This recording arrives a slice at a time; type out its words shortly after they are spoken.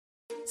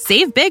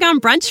Save big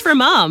on brunch for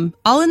mom,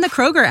 all in the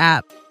Kroger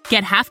app.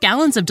 Get half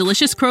gallons of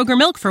delicious Kroger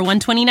milk for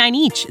 $1.29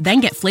 each.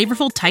 Then get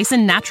flavorful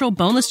Tyson natural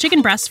boneless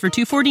chicken breasts for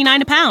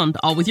 $2.49 a pound,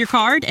 all with your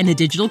card and a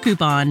digital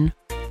coupon.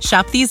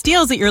 Shop these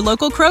deals at your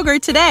local Kroger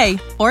today,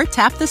 or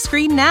tap the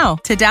screen now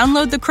to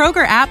download the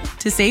Kroger app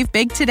to save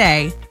big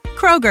today.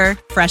 Kroger,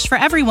 fresh for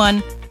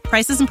everyone.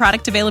 Prices and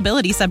product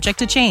availability subject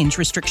to change.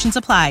 Restrictions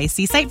apply.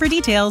 See site for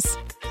details.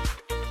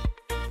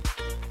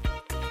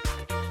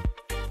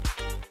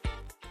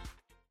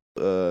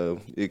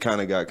 It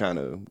kind of got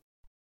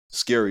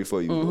scary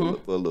for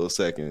you for a little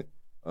second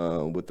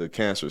with the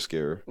cancer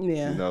scare.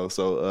 Yeah. You know,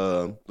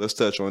 so let's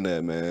touch on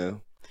that,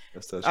 man.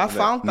 Let's touch I on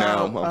found that.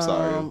 out. Now, I'm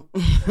sorry.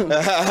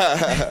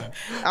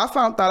 I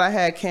found out I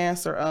had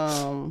cancer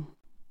on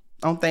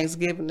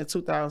Thanksgiving in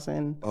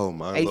 2018. Oh,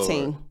 my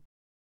Lord.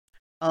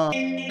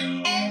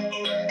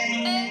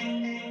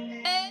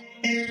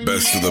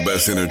 Best of the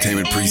Best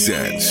Entertainment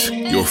presents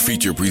your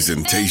feature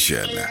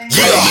presentation.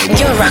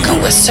 You're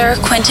rocking with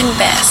SirQuinton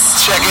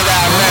Best. Check it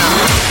out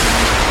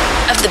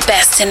now. Of the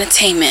best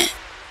entertainment.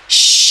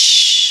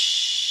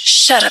 Shh.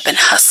 Shut up and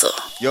hustle.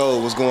 Yo,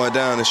 what's going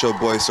down? It's your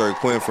boy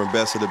SirQuinton from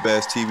Best of the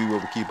Best TV, where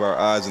we keep our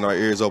eyes and our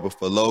ears open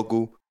for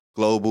local,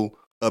 global,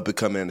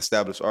 up-and-coming, and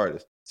established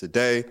artists.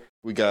 Today,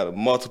 we got a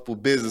multiple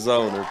business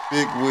owner,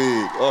 big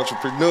wig,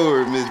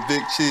 entrepreneur, Miss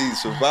Big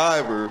Cheese,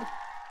 survivor,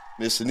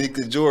 Miss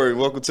Shanicke Jordan.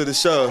 Welcome to the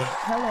show.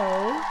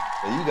 Hello.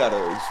 And you got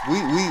we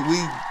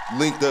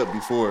linked up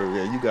before.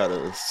 Yeah, you got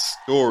a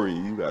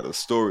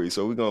story.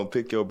 So we're gonna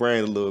pick your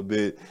brain a little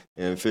bit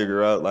and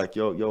figure out like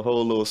your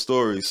whole little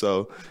story.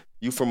 So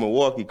you from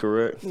Milwaukee,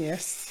 correct?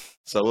 Yes.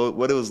 So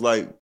what it was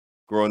like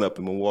growing up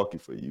in Milwaukee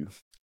for you?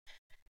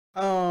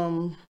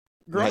 Growing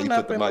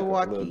up in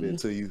Milwaukee, a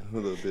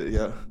little bit,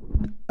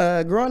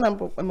 yeah. Growing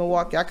up in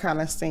Milwaukee, I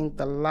kind of seen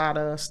a lot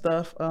of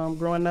stuff.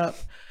 Growing up,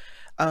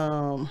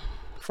 as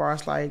far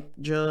as like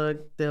drug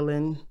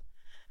dealing,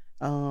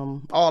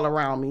 all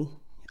around me,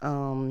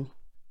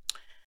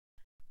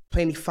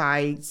 plenty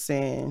fights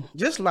and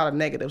just a lot of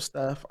negative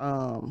stuff.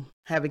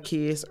 Having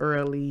kids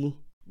early,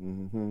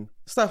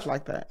 stuff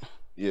like that.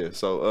 Yeah.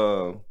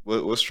 So,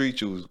 what street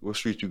you?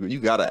 You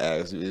gotta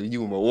ask.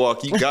 You in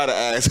Milwaukee? You gotta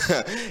ask.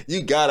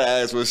 You gotta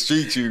ask what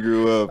street you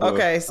grew up on.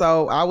 Okay,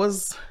 so I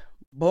was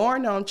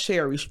born on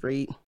Cherry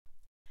Street,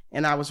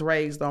 and I was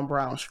raised on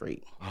Brown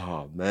Street.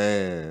 Oh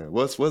man,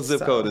 what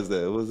zip code is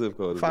that? What zip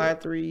code is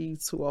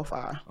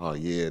 53205. Oh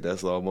yeah,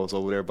 that's almost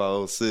over there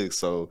by 06.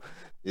 So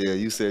yeah,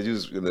 you said you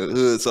was in the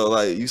hood. So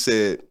like you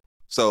said,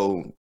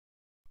 so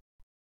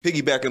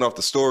piggybacking off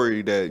the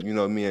story that, you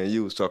know, me and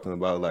you was talking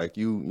about, like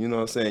you know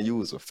what I'm saying, you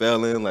was a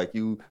felon, like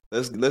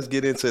let's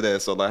get into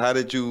that. So like how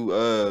did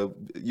you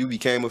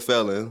became a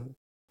felon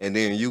and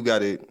then you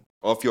got it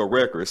off your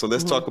record. So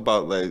let's talk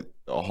about like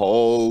the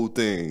whole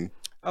thing.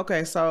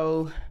 Okay,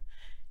 so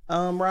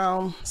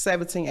around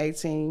 17,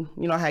 18,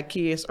 you know, I had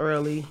kids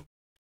early.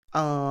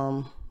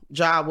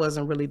 Job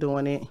wasn't really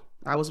doing it.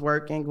 I was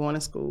working, going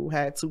to school,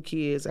 had 2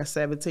 kids at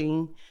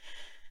 17.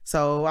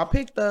 So I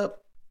picked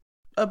up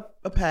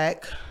a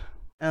pack.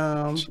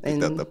 And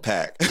picked up the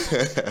pack.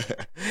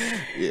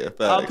 Yeah,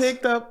 facts. I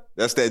picked up.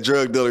 That's that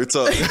drug dealer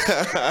talk.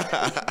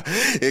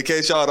 In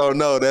case y'all don't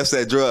know, that's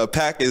that drug. A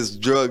pack is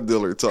drug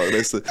dealer talk.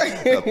 That's a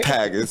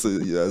pack. It's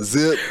a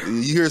zip.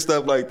 You hear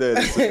stuff like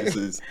that.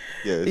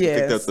 You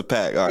picked up the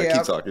pack. All right,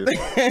 keep talking.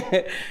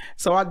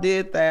 So I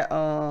did that,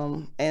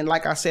 and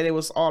like I said, it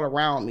was all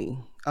around me.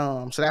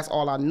 So that's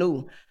all I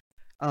knew.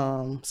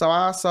 So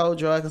I sold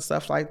drugs and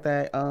stuff like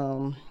that.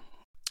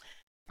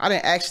 I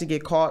didn't actually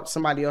get caught.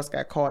 Somebody else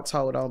got caught,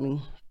 told on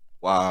me.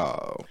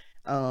 Wow.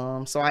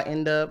 So I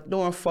ended up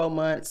doing 4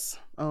 months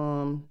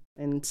in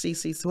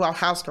CCC,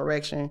 house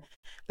correction.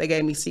 They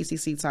gave me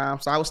CCC time.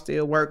 So I was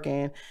still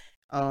working,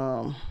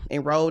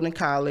 enrolled in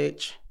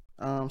college.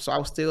 So I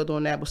was still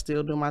doing that, but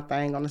still doing my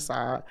thing on the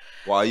side.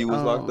 While you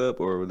was locked up,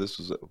 or this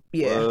was?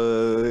 Yeah.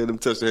 Let them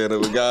touch the hand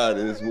of God.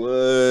 It's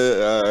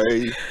what? All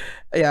right.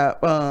 Yeah.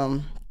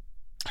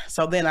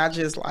 So then I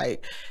just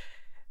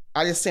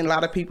seen a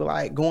lot of people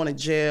like going to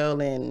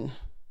jail and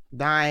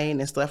dying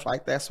and stuff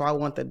like that. So I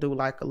wanted to do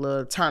like a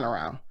little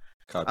turnaround.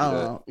 Copy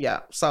that.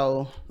 Yeah.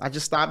 So I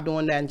just stopped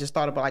doing that and just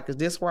thought about like, is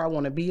this where I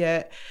want to be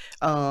at?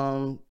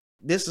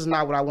 This is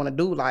not what I want to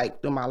do like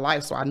in my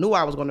life. So I knew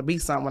I was going to be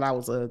something when I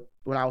was a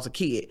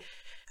kid.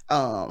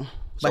 So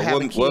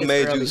what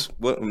made early,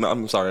 you?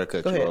 I'm sorry I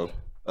cut you off.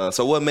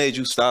 So what made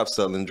you stop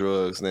selling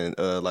drugs and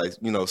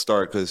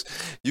start, because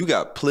you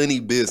got plenty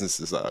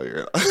businesses out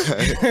here.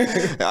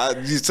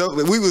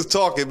 We was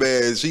talking,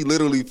 man. She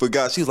literally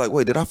forgot. She was like,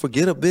 wait, did I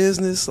forget a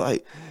business?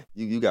 Like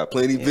you got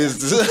plenty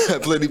businesses,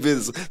 plenty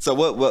business. So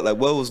what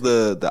was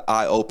the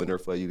eye opener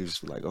for you?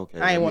 Just like, okay,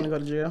 I ain't want to go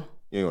to jail.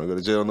 You ain't want to go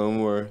to jail no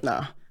more?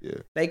 Nah. Yeah.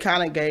 They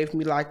kind of gave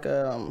me like,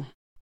 I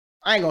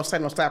ain't gonna say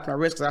no slap on the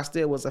wrist because I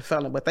still was a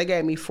felon, but they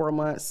gave me 4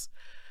 months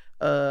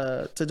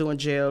to do in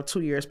jail,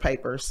 2 years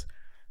papers.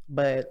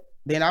 But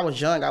then I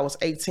was young. I was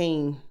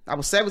 18. I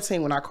was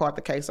 17 when I caught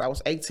the case. I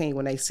was 18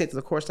 when they sentenced.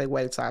 Of course, they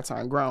waited till I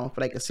turned grown for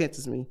they could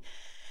sentence me.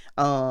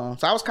 So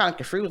I was kind of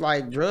confused,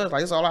 like drugs,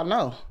 like that's all I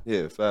know.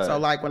 Yeah, fine. So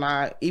like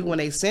when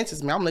they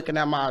sentenced me, I'm looking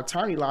at my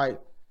attorney like,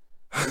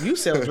 you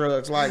sell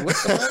drugs, like what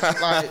the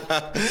fuck? Like,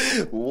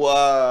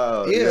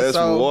 wow, yeah, that's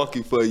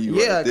Milwaukee for you.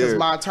 Yeah, right because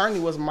my attorney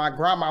was my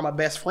grandmama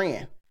best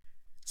friend.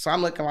 So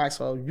I'm looking like,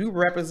 so you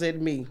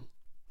represent me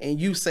and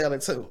you sell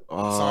it too.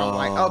 Oh, so I'm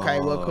like, okay,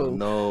 well, cool.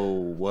 No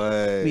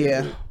way.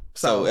 Yeah.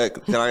 So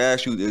can I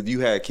ask you, you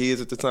had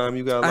kids at the time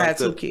you got I had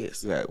 2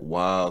 kids. You had,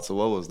 wow. So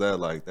what was that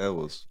like? That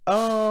was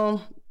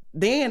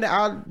then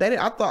I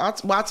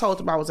told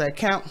them I was at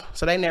camp,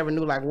 so they never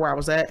knew like where I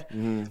was at.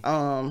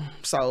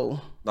 So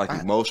like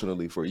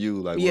emotionally for you,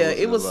 like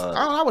it was.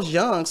 I was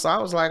young, so I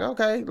was like,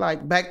 okay,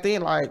 like back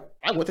then, like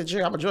I went to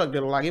jail. I'm a drug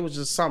dealer. Like it was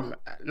just something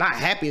not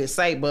happy to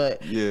say,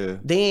 but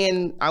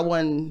then I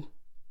wasn't.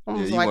 I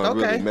was like, okay,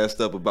 really messed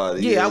up about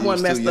it. Yeah, I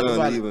wasn't messed up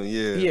about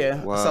it.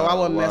 Yeah, wow, so I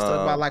wasn't messed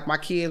up about like my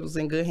kids was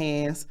in good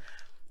hands.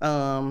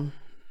 I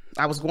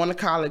was going to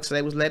college, so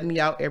they was letting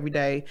me out every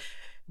day.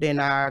 Then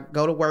I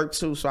go to work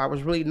too, so I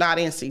was really not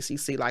in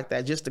CCC like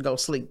that, just to go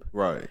sleep.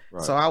 Right.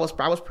 So I was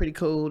pretty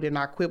cool. Then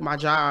I quit my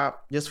job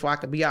just so I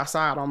could be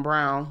outside on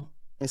Brown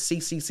and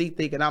CCC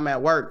thinking I'm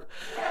at work.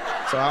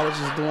 So I was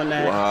just doing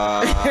that.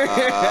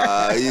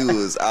 Wow, you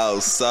was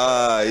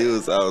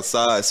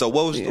outside. So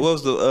what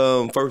was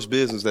the first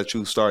business that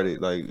you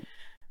started? Like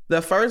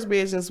the first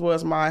business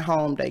was my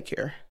home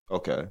daycare.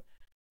 Okay.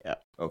 Yeah.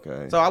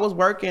 Okay. So I was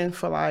working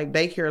for like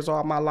daycares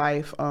all my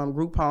life,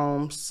 group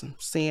homes,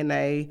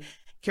 CNA,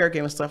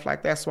 caregiving, stuff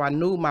like that. So I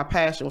knew my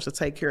passion was to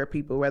take care of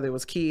people, whether it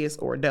was kids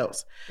or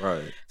adults.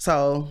 Right.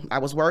 So I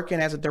was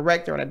working as a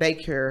director on a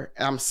daycare,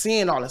 and I'm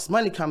seeing all this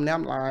money coming in.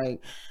 I'm like,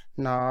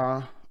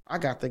 nah, I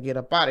got to get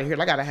up out of here.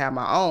 I got to have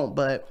my own.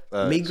 But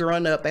me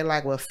growing up, they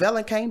like, well, a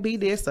fella can't be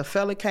this, a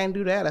fella can't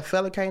do that, a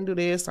fella can't do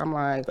this. I'm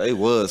like, they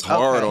was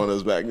hard on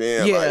us back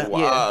then. Yeah, like,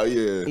 wow,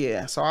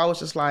 yeah. So I was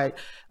just like,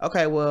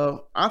 okay,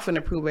 well, I'm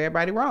finna prove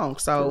everybody wrong.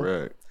 So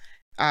correct.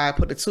 I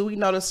put the 2-week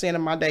notice in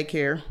my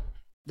daycare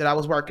that I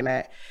was working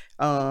at,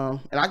 and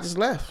I just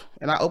left,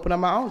 and I opened up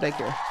my own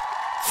daycare.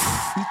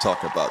 You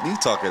talking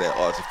that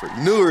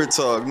entrepreneur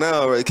talk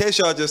now, right? In case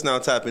y'all just now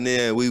tapping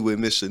in, we with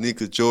Miss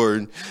Shanicke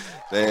Jordan,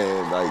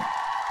 man, like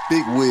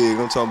big wig.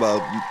 I'm talking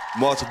about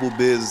multiple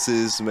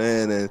businesses,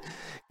 man, and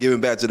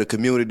giving back to the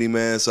community,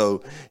 man.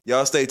 So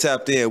y'all stay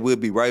tapped in. We'll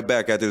be right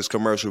back after this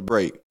commercial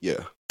break.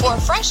 Yeah. For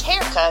fresh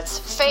haircuts,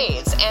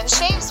 fades, and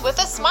shaves with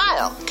a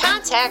smile,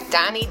 contact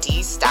Donnie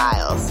D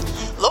Styles.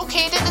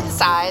 Located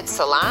inside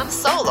Salon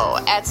Solo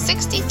at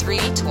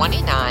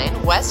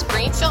 6329 West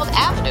Greenfield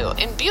Avenue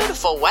in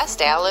beautiful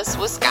West Allis,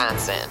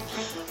 Wisconsin.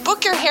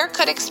 Book your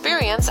haircut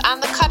experience on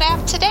the Cut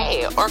app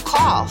today or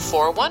call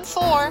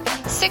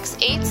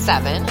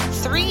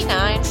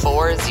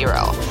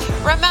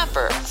 414-687-3940.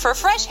 Remember, for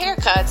fresh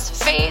haircuts,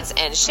 fades,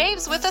 and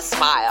shaves with a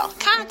smile,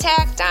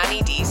 contact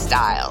Donnie D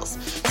Styles.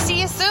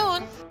 See you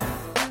soon.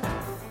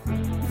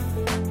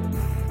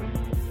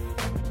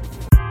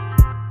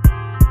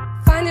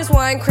 Find His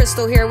Wine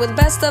Crystal here with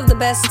Best of the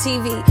Best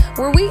TV,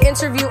 where we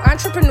interview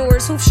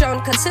entrepreneurs who've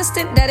shown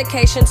consistent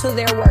dedication to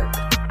their work.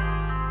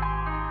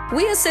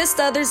 We assist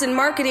others in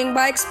marketing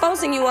by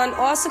exposing you on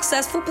all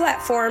successful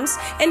platforms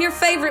and your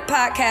favorite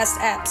podcast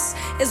apps,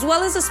 as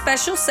well as a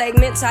special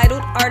segment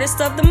titled Artist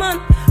of the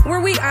Month,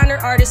 where we honor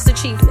artist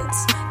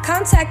achievements.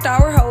 Contact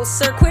our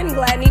host, SirQuinton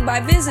Gladney, by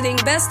visiting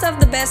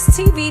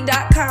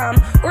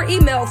bestofthebesttv.com or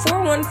email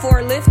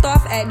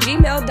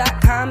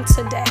 414liftoff@gmail.com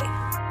today.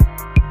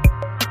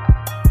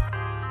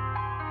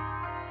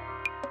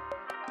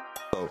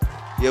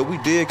 Yeah, we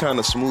did kind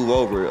of smooth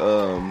over,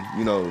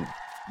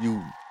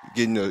 you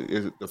getting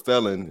the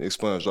felon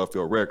expunged off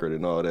your record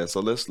and all that. So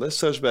let's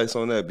touch base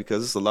on that,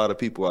 because there's a lot of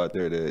people out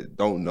there that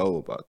don't know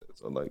about that.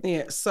 So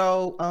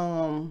So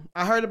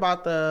I heard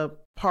about the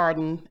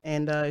pardon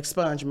and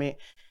expungement.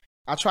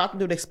 I tried to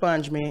do the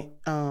expungement.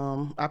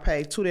 I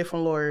paid 2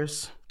 different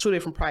lawyers, 2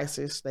 different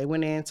prices. They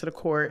went into the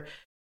court.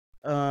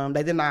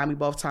 They denied me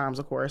both times,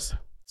 of course.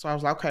 So I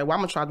was like, okay, well,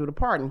 I'm gonna try to do the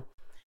pardon.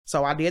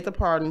 So I did the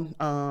pardon,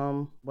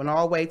 went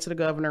all the way to the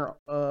governor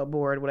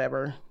board,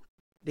 whatever,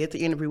 did the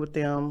interview with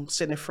them,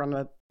 sitting in front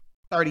of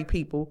 30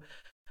 people,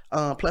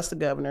 plus the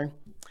governor.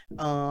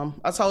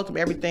 I told them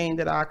everything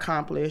that I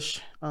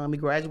accomplished, me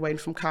graduating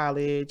from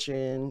college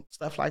and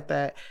stuff like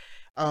that.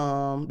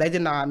 They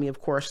denied me, of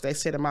course. They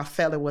said that my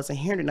felon wasn't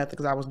hearing nothing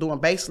because I was doing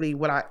basically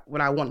what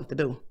I wanted to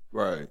do.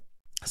 Right.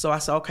 So I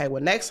said, okay,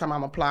 well, next time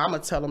I'm apply, I'm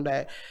going to tell them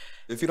that.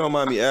 If you don't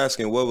mind me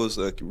asking, what was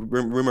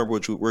remember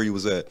where you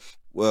was at?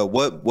 Well,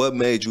 what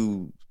made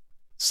you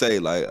say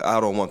like, I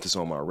don't want this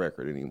on my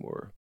record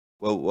anymore?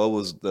 What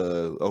was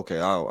the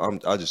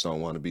I just don't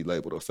want to be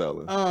labeled a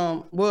felon.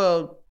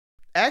 Well,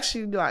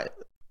 actually, like,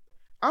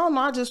 I don't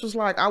know. I just was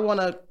like, I want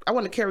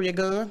to carry a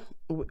gun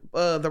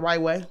the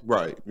right way.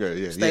 Right. Yeah.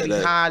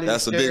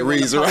 That's a big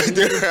reason right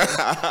there.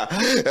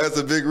 That's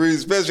a big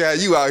reason, especially how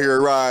you out here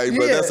riding.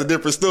 But that's a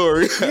different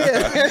story.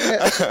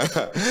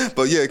 Yeah.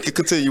 But yeah,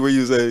 continue where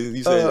you say.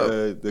 You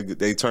say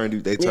they turned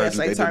you. They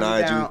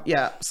denied you.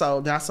 Yeah.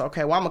 So that's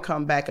okay. Well, I'm gonna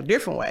come back a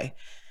different way.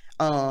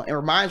 And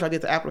remind you, I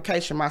did the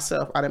application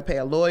myself. I didn't pay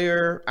a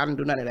lawyer. I didn't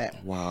do none of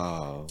that.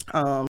 Wow.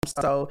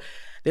 So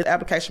did the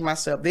application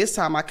myself. This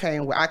time I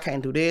came where I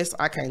can't do this,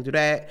 I can't do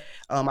that.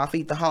 I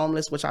feed the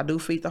homeless, which I do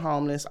feed the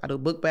homeless. I do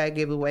book bag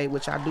giveaway,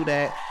 which I do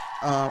that.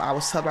 I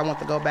was told I want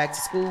to go back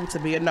to school to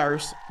be a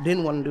nurse.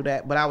 Didn't want to do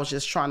that, but I was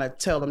just trying to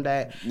tell them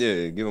that.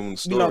 Yeah, give them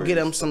stories. You know, get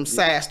them some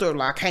sad story.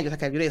 Like I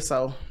can't do this.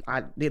 So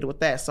I did it with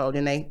that. So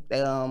then they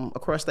of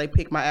course they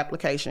picked my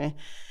application.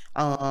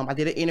 I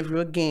did an interview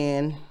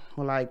again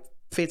with like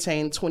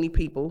 15, 20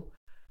 people.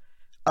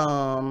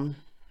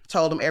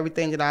 Told them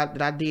everything that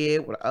I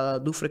did,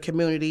 do for the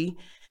community,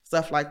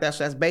 stuff like that.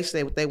 So that's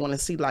basically what they want to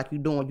see, like you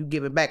doing, you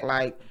giving back,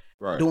 like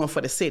doing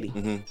for the city.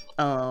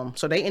 Mm-hmm.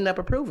 So they end up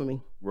approving me.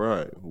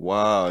 Right.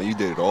 Wow. You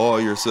did it all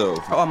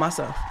yourself. All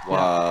myself. Wow.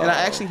 Yeah. And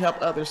I actually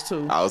helped others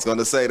too. I was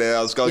gonna say that.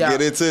 I was gonna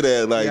get into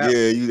that. Like,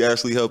 you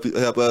actually help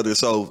others.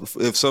 So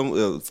if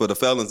for the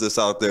felons that's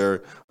out there,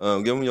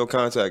 give them your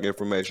contact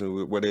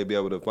information where they be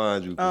able to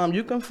find you.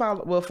 You can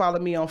follow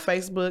me on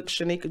Facebook,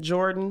 Shanicke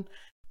Jordan.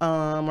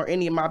 Or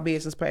any of my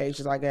business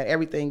pages. I got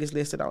everything is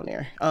listed on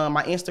there.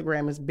 My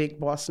Instagram is Big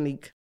Boss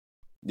Sneak.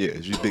 Yeah,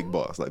 you big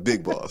boss, like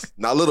big boss,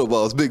 not little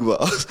boss, big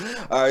boss.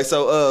 All right,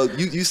 so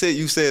you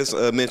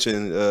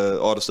mentioned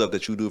all the stuff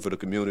that you do for the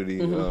community.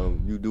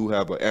 Mm-hmm. You do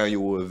have an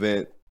annual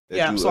event.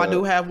 So I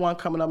do have one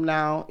coming up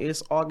now.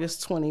 It's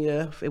August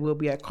 20th. It will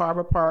be at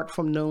Carver Park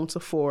from noon to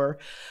 4.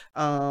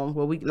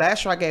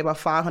 Last year I gave out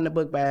 500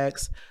 book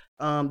bags.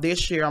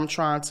 This year I'm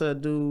trying to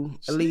do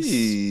at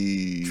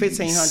least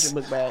 1,500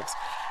 book bags.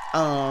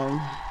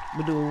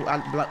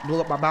 I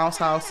blew up my bounce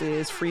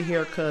houses, free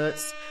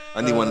haircuts.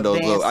 I need one of those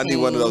little. I need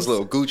one of those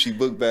little Gucci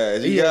book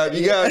bags. You got.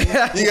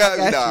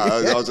 Nah,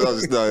 I was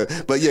just.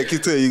 But yeah,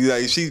 continue.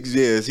 Like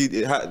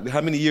how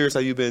many years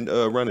have you been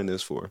running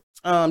this for?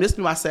 This is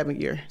my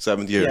 7th year.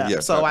 7th year. Yeah.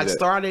 So I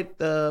started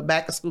the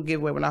back to school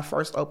giveaway when I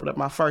first opened up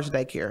my first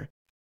daycare.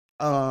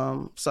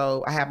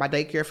 So I had my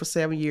daycare for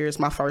 7 years.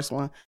 My first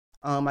one.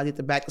 I did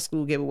the back to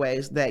school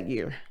giveaways that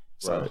year.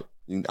 So. Right.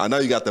 I know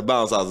you got the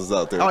bounce houses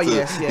out there. Oh, too.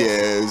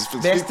 Yes.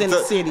 Best in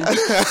the city.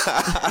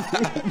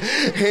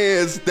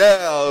 Hands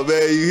down,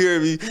 man. You hear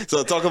me?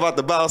 So talk about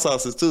the bounce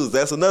houses too.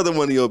 That's another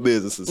one of your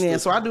businesses. Yeah,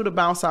 so I do the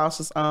bounce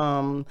houses.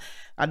 I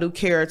do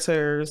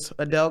characters,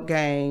 adult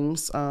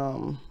games,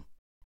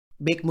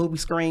 big movie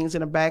screens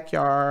in the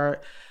backyard,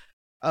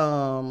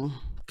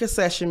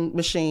 concession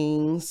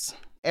machines,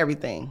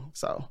 everything.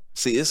 So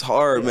see, it's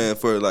hard, man,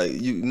 for like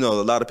you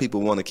know, a lot of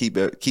people want to keep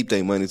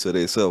their money to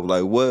themselves.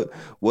 Like what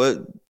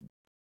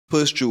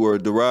pushed you or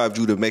derived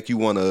you to make you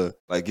want to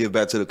like give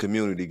back to the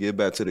community, give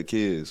back to the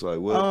kids? Like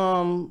what?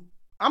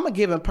 I'm a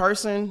giving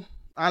person,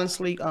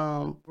 honestly.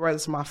 Whether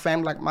it's my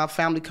family, like my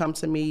family come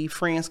to me,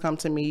 friends come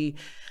to me,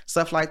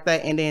 stuff like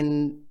that. And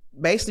then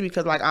basically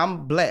because like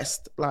I'm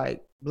blessed,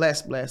 like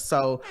blessed.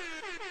 So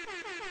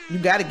you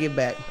got to give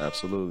back.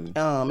 Absolutely.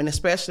 And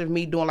especially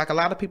me doing, like a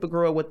lot of people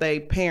grow up with their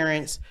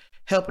parents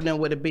helping them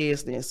with a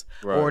business,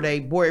 right, or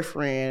their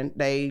boyfriend,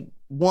 they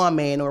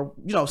woman, or,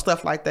 you know,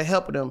 stuff like that,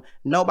 helping them.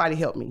 Nobody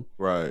helped me.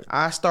 Right.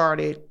 I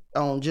started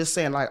on just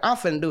saying like, I'm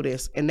finna do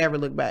this and never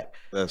look back.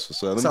 That's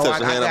what's up. Let me touch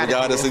your hand up and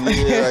God, that's in you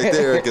right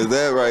there. Because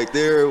that right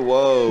there,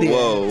 whoa.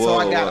 So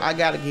I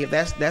gotta give.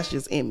 That's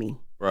just in me.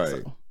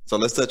 Right. So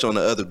let's touch on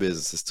the other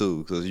businesses too,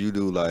 because you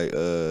do like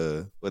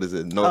what is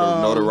it?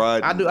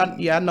 Notarized? I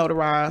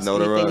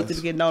notarize. Anything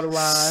to get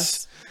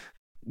notarized.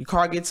 Your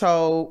car get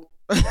towed.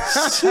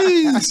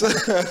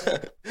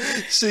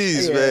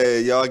 Jeez,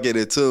 man, y'all get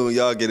in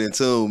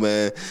tune,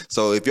 man.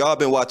 So if y'all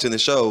been watching the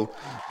show,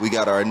 we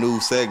got our new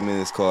segment.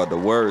 It's called the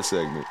word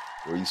segment,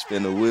 where you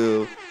spin the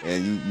wheel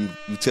and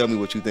you tell me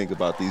what you think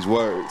about these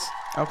words.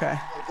 Okay.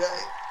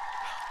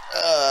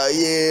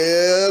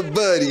 Yeah,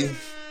 buddy.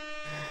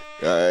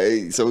 All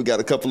right, so we got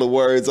a couple of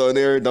words on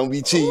there. Don't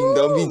be cheating.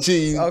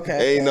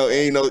 Okay.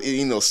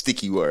 Ain't no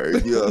sticky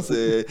word. You know what I'm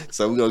saying?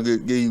 So we're gonna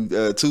give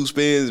you 2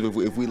 spins.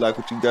 If we like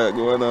what you got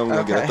going on,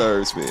 we're gonna get a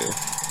 3rd spin.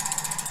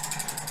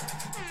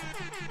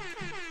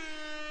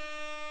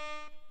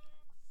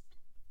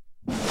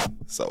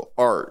 So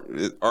art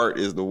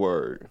is the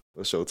word.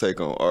 What's your take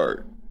on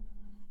art?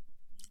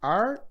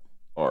 Art.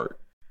 I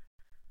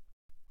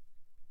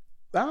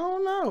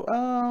don't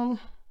know.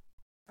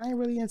 I ain't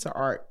really into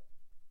art.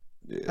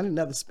 Yeah. I need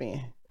another spin.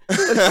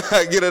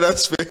 Get another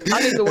spin.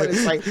 I need the one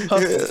that's like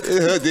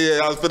yeah,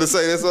 I was gonna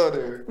say that's on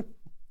there.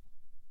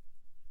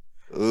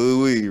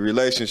 Ooh,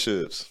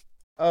 relationships.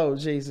 Oh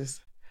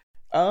Jesus.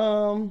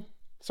 So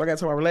I got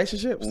to my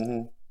relationships.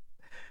 Mm-hmm.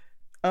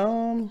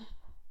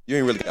 You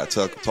ain't really got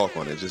to talk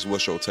on it. Just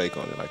what's your take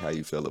on it? Like how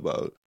you feel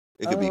about it.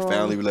 It could be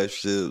family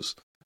relationships,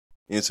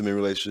 intimate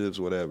relationships,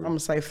 whatever. I'm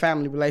gonna say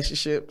family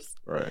relationships.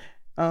 Right.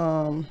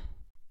 I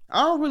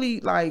don't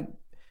really like.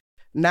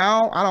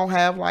 Now I don't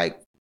have like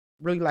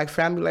really like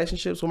family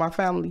relationships with my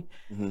family.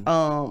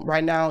 Mm-hmm.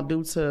 Right now,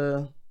 due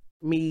to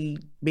me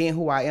being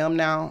who I am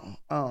now,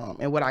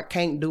 and what I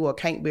can't do or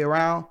can't be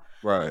around.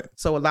 Right.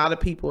 So a lot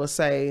of people will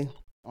say,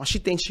 "Oh, she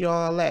thinks she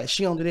all that.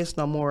 She don't do this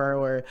no more,"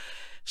 or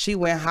she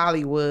went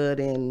Hollywood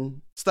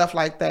and stuff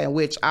like that,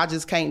 which I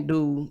just can't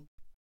do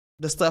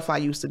the stuff I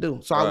used to do.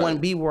 So I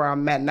wouldn't be where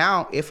I'm at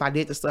now if I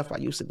did the stuff I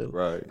used to do.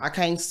 Right. I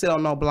can't sit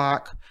on no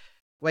block,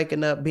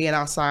 waking up, being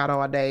outside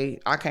all day.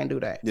 I can't do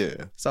that. Yeah.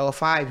 So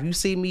if you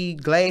see me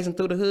glazing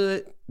through the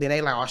hood, then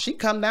they like, oh, she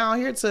come down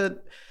here to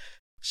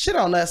shit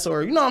on us,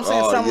 or you know what I'm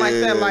saying, something like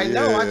that. Like,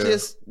 no, I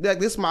just like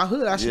this is my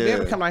hood. I should be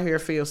able to come out here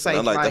and feel safe.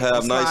 I like to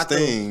have nice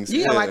things.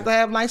 I like to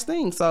have nice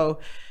things. So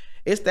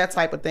it's that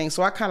type of thing.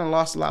 So I kind of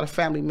lost a lot of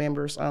family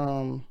members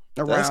around.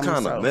 That's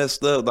kind of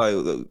messed up.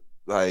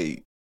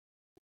 Like.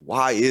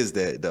 Why is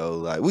that though?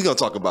 Like, we gonna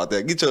talk about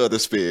that. Get your other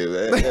spin,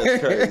 man.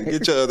 That's crazy.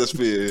 Get your other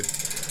spin.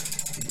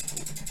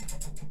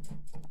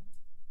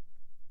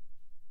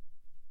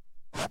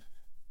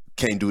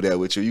 Can't do that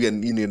with you. You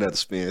need another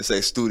spin.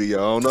 Say studio.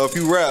 I don't know if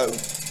you rap.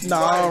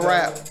 No, I don't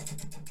rap.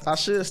 I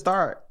should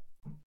start.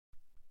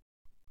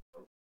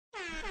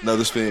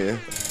 Another spin.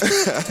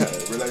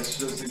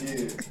 Relationships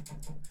again.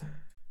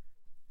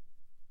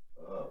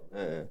 Oh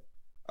man.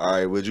 All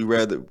right. Would you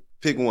rather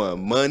pick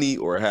one, money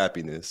or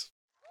happiness?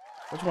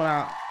 Which one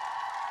out?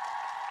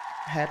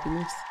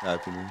 Happiness?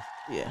 Happiness.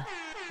 Yeah.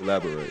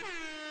 Elaborate.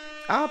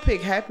 I'll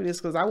pick happiness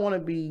because I want to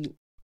be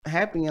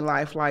happy in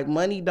life. Like,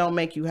 money don't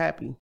make you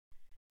happy.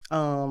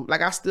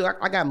 Like,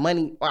 I got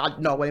money.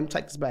 No, wait, let me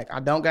take this back.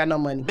 I don't got no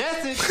money.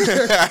 Can't say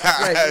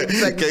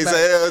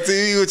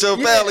LTV with your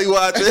family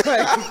watching.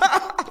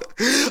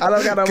 I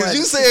don't got no money. Because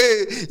you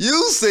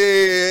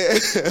said,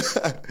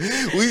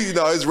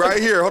 it's right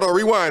here. Hold on,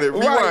 rewind it.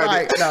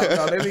 Right.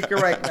 No, let me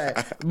correct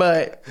that.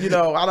 But,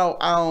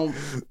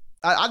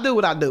 I do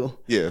what I do.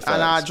 Yeah, facts.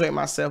 And I enjoy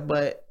myself,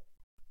 but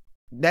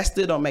that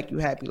still don't make you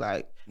happy.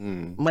 Like,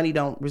 money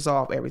don't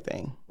resolve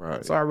everything.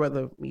 Right. So I'd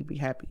rather me be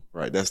happy.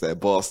 Right. That's that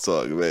boss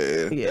talk,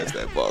 man. Yeah. That's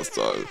that boss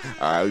talk.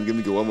 All right, let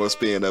me get one more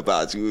spin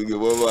about you. Get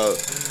one more.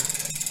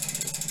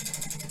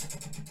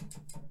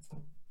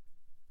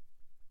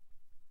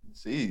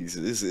 Jeez,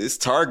 it's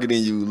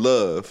targeting you.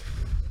 Love?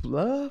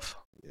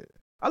 Yeah.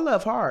 I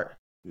love hard.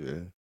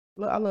 Yeah.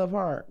 I love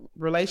hard.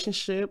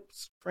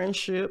 Relationships,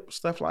 friendship,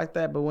 stuff like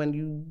that. But when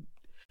you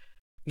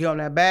get on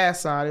that bad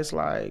side, it's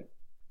like,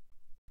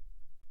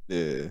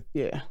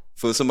 yeah.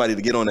 For somebody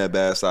to get on that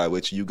bad side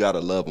with you, you gotta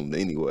love them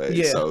anyway.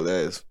 Yeah. So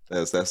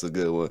that's a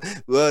good one.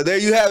 Well, there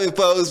you have it,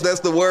 folks. That's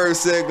the word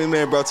segment,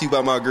 man. Brought to you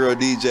by my girl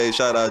DJ.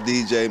 Shout out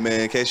DJ,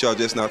 man. In case y'all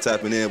just now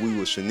tapping in, we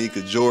with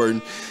Shanicke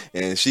Jordan,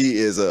 and she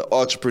is an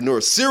entrepreneur,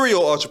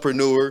 serial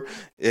entrepreneur,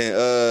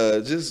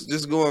 and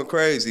just going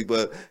crazy.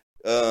 But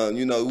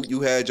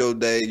you had your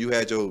day, you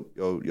had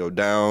your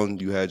down,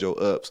 you had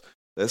your ups.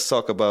 Let's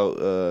talk about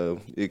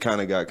it.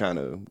 Got kind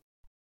of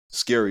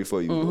scary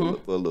for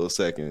you for a little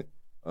second.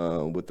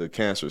 With the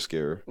cancer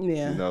scare.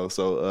 Yeah.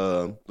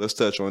 So let's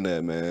touch on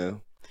that,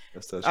 man.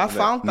 I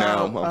found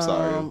out. I'm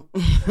sorry.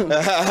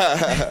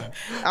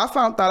 I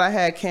found out I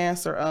had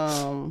cancer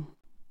on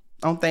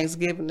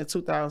Thanksgiving in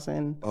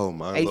 2018. Oh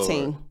my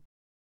Lord.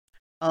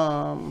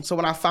 So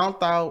when I found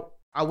out,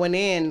 I went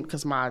in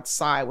because my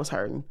side was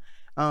hurting.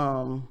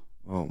 I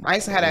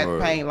used to have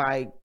that pain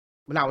like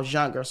when I was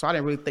younger, so I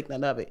didn't really think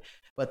nothing of it.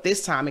 But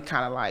this time it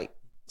kind of like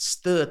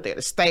stood there,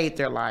 it stayed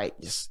there, like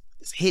just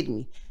hit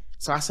me.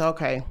 So I said,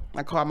 okay.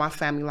 I called my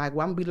family like,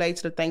 well, I'm gonna be late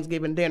to the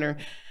Thanksgiving dinner.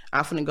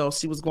 I'm finna go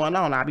see what's going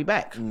on. I'll be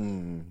back.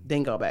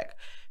 Didn't go back.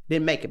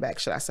 Didn't make it back,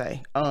 should I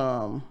say.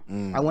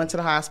 I went to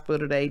the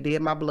hospital. They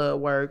did my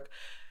blood work.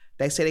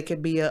 They said it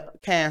could be a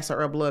cancer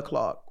or a blood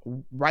clot.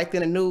 Right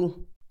then and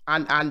knew,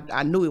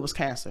 I knew it was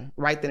cancer.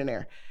 Right then and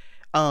there.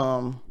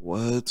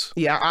 What?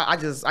 Yeah, I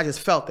just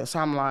felt it. So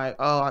I'm like,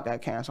 oh, I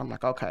got cancer. I'm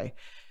like, okay.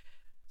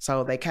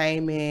 So they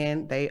came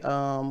in. They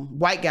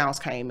white gowns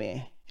came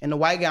in. And the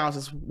white gowns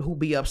is who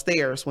be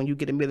upstairs when you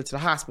get admitted to the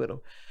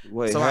hospital.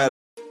 Wait,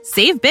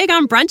 Save big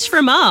on brunch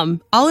for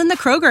mom, all in the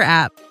Kroger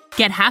app.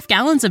 Get half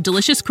gallons of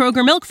delicious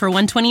Kroger milk for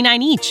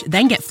 $1.29 each.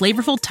 Then get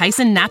flavorful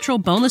Tyson natural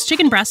boneless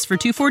chicken breasts for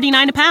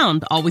 $2.49 a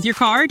pound, all with your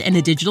card and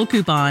a digital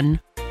coupon.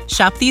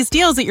 Shop these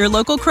deals at your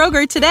local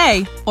Kroger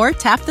today, or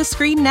tap the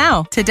screen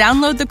now to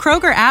download the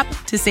Kroger app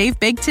to save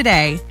big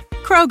today.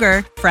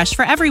 Kroger, fresh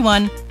for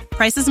everyone.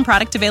 Prices and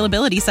product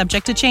availability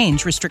subject to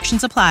change.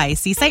 Restrictions apply.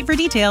 See site for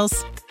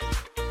details.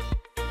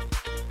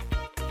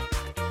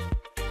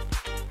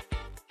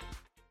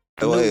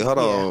 Wait, hold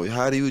on.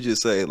 How do you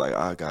just say like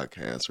I got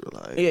cancer?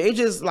 Like, yeah, it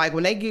just like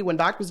when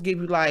doctors give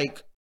you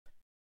like,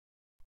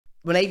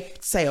 when they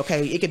say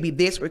okay, it could be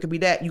this or it could be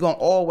that, you're gonna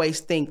always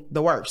think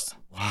the worst.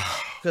 Wow.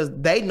 Because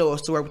they know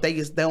it's the worst, but they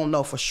don't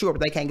know for sure,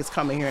 but they can't just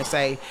come in here and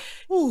say,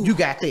 you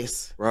got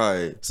this.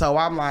 Right. So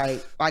I'm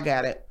like, I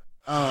got it.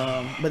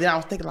 But then I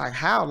was thinking like,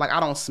 how? Like,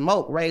 I don't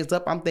smoke. Raised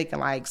up, I'm thinking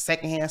like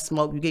secondhand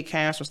smoke, you get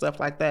cancer, stuff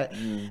like that.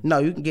 No,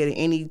 you can get it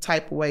any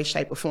type of way,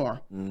 shape, or form.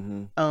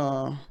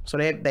 So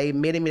they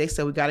admitted me. They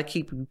said, we got to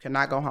keep you. You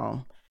cannot go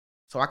home.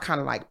 So I kind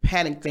of like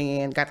panicked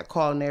then, got the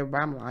call and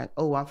everybody. I'm like,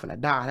 oh, I'm finna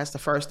die. That's the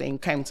first thing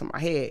that came to my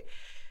head.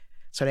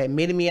 So they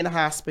admitted me in the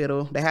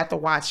hospital. They had to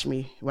watch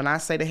me. When I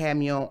say they had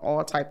me on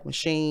all type of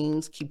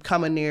machines, keep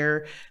coming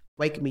there,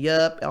 waking me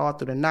up all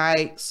through the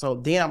night. So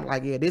then I'm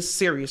like, yeah, this is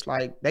serious.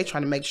 Like, they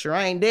trying to make sure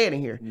I ain't dead in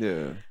here.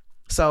 Yeah.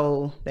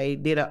 So they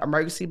did an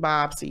emergency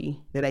biopsy.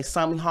 Then they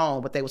sent me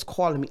home, but they was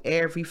calling me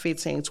every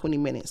 15, 20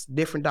 minutes.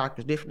 Different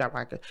doctors,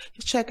 like,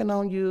 just checking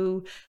on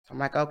you. I'm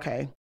like,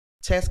 okay.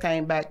 Test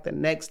came back the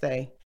next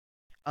day.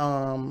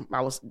 I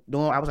was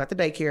at the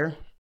daycare.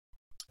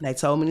 And they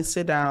told me to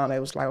sit down. They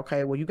was like,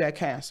 okay, well, you got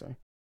cancer.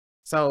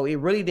 So it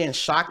really didn't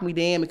shock me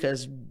then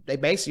because they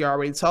basically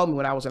already told me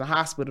when I was in the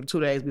hospital 2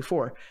 days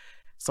before.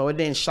 So it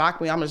didn't shock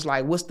me. I'm just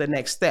like, what's the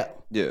next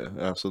step? Yeah,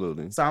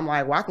 absolutely. So I'm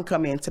like, well, I can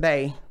come in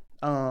today.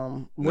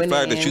 The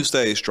fact that you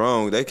stayed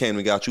strong, they came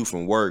and got you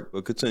from work,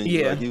 but continue.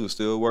 Yeah. Like you was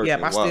still working.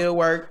 Yeah, I still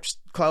work,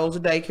 close the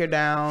daycare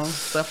down,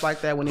 stuff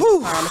like that when it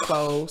was time to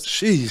close.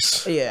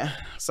 Jeez. Yeah.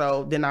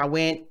 So then I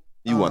went.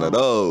 You one of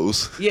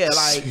those. Yeah,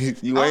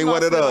 like. You ain't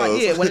one of those.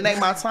 Like, yeah, when it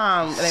ain't my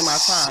time, it ain't my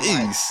time.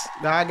 Jeez.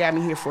 Like, God got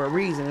me here for a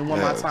reason. It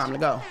wasn't my time to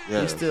go.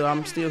 Yes.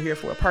 I'm still here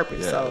for a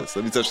purpose. Yes. So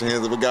Let me touch the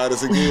hands of a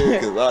goddess again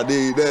because I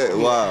need that.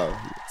 Wow.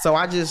 So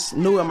I just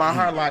knew in my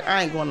heart, like,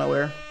 I ain't going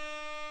nowhere.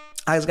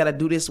 I just got to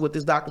do this what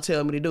this doctor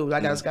tell me to do. I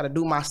just got to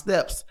do my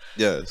steps.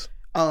 Yes.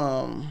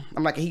 I'm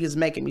like, he is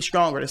making me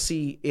stronger to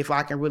see if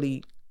I can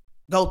really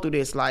go through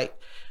this. Like,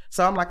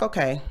 so I'm like,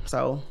 okay.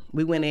 So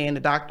we went in,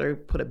 the doctor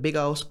put a big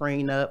old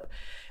screen up,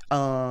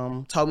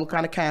 told me what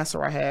kind of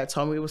cancer I had,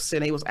 told me it was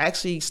sitting. It was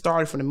actually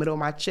started from the middle of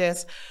my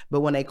chest,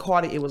 but when they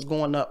caught it, it was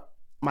going up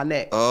my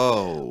neck.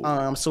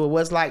 Oh. So it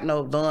was like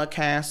no lung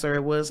cancer.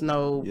 It was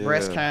no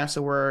breast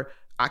cancer where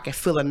I can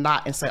feel a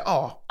knot and say,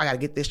 oh, I got to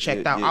get this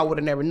checked out. I would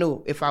have never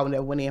knew if I would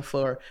have went in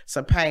for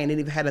some pain. It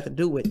even had nothing to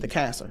do with the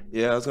cancer.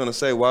 Yeah, I was going to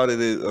say, why did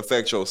it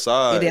affect your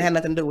side? It didn't have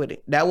nothing to do with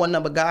it. That wasn't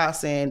number God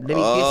saying, let me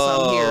get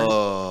something here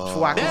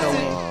before I can go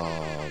in.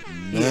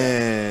 Oh,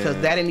 man.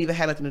 Because that didn't even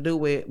have nothing to do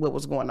with what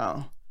was going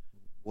on.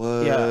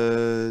 What?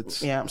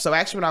 Yeah. So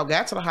actually, when I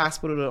got to the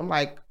hospital, I'm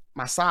like,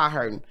 my side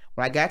hurting.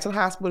 When I got to the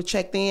hospital,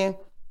 checked in,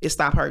 it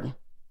stopped hurting.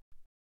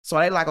 So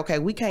they like, okay,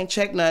 we can't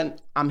check nothing.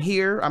 I'm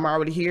here. I'm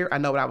already here. I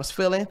know what I was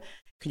feeling.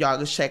 Can y'all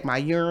just check my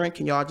urine?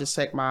 Can y'all just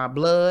check my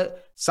blood?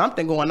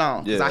 Something going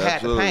on because I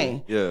had the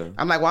pain. Yeah.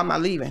 I'm like, why am I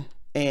leaving?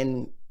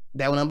 And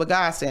that one number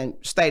guy saying,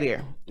 stay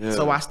there. Yeah.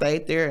 So I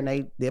stayed there and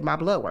they did my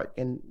blood work.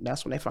 And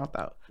that's when they found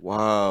out.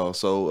 Wow.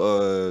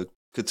 So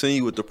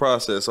continue with the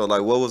process. So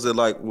like, what was it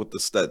like with the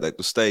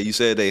stay? You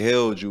said they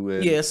held you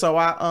in. Yeah. So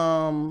I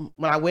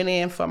when I went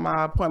in for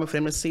my appointment for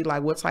them to see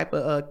like what type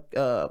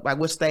of like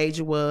what stage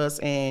it was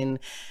and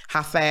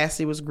how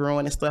fast it was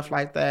growing and stuff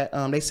like that.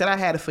 They said I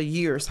had it for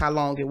years, how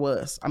long it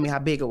was. I mean, how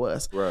big it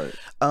was. Right.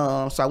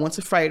 So I went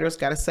to Freitas,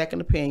 got a second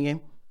opinion.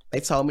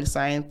 They told me the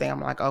same thing. I'm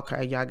like,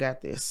 okay, y'all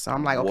got this. So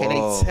I'm like, okay,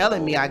 they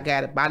telling me I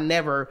got it, but I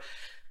never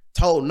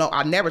told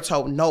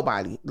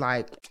nobody.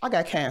 Like, I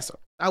got cancer.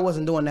 I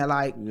wasn't doing that.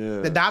 Like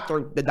the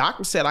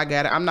doctor said I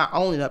got it. I'm not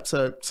owning up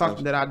to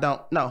something that I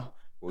don't know.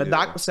 The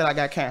doctor said I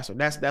got cancer.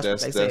 That's what they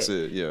said. That's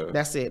it. Yeah.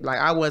 That's it. Like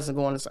I wasn't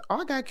going to say,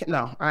 oh, I got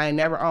no. I ain't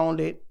never owned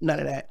it. None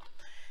of that.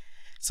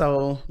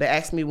 So they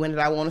asked me when did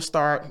I want to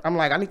start. I'm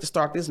like, I need to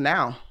start this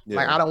now. Yeah.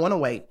 Like I don't want to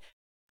wait.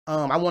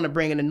 I want to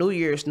bring in the New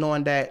Year's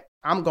knowing that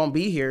I'm gonna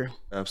be here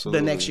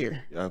the next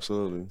year.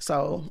 Absolutely.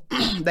 So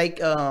they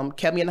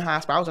kept me in the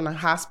hospital. I was in the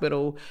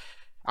hospital.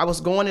 I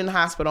was going in the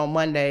hospital on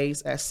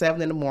Mondays at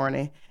 7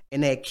 a.m,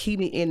 and they keep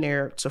me in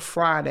there to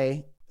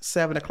Friday,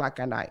 7 o'clock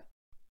at night.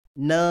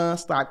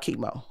 Non-stop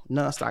chemo.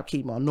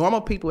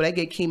 Normal people, they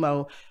get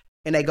chemo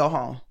and they go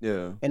home.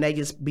 Yeah. And they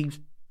just be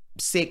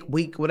sick,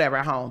 weak, whatever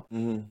at home.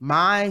 Mm-hmm.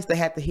 Mine, they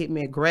had to hit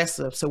me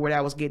aggressive. So where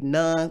I was getting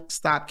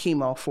non-stop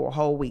chemo for a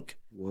whole week.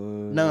 What?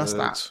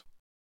 Non-stop.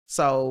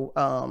 So,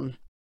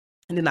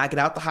 and then I get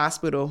out the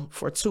hospital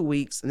for 2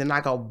 weeks, and then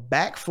I go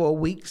back for a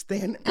week,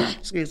 staying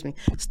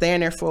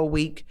there for a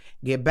week,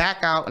 get back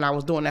out, and I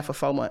was doing that for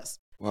 4 months.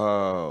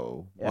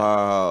 Wow, yeah.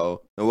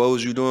 Wow! And what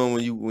was you doing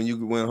when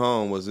you went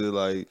home? Was it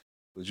like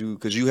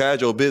because you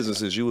had your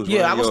businesses? You was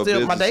I was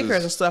still my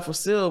daycares and stuff was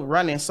still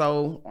running,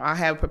 so I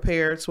had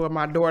prepared to have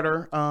my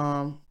daughter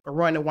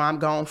running while I'm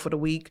gone for the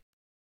week.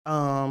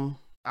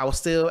 I was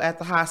still at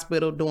the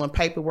hospital doing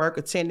paperwork,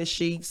 attendance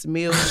sheets,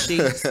 meal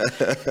sheets.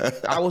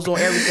 I was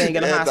doing everything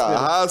in the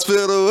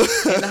hospital.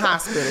 In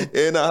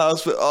the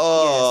hospital.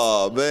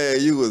 Oh, yes.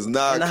 Man, you was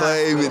not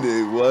claiming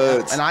it.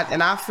 What?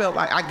 And I felt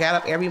like I got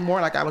up every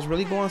morning like I was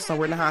really going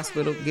somewhere in the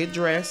hospital, get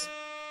dressed,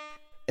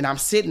 and I'm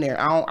sitting there.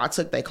 I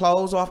took their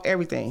clothes off,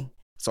 everything.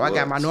 So I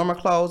got my normal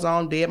clothes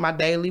on, did my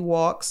daily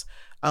walks.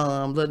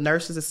 Little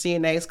nurses and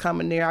CNAs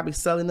coming there. I'll be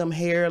selling them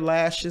hair,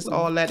 lashes,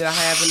 all that I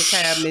have in the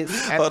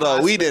cabinets. Hold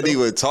on, we didn't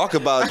even talk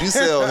about you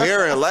sell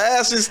hair and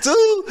lashes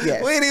too?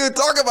 Yes. We didn't even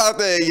talk about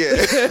that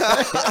yet.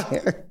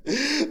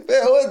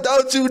 Man, what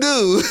don't you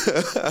do?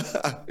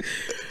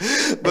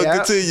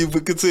 But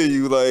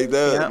continue like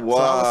that. Yep. Wow.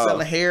 So I was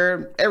selling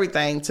hair,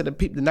 everything to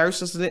the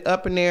nurses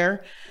up in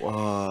there.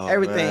 Wow.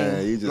 Everything.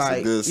 Man, you just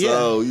a good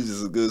soul. You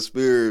just a good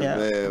spirit,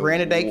 man.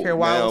 Ran a daycare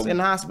while I was in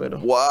the hospital.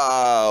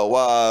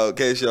 Wow. In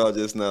case y'all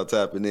just now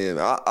tapping in,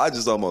 I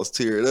just almost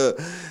teared up.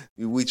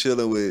 We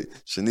chilling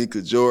with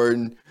Shanicke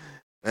Jordan.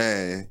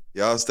 Man,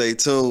 y'all stay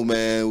tuned,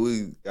 man.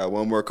 We got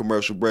one more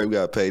commercial break. We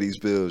got to pay these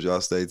bills.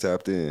 Y'all stay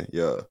tapped in.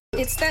 Yeah.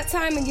 It's that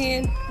time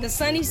again. The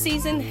sunny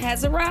season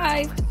has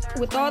arrived.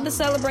 With all the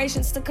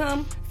celebrations to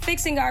come,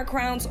 fixing our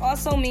crowns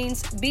also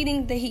means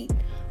beating the heat.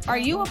 Are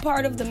you a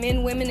part of the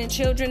men, women, and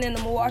children in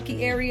the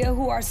Milwaukee area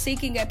who are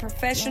seeking a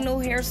professional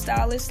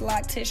hairstylist,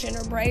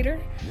 loctician, or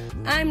braider?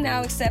 I'm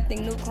now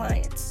accepting new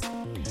clients.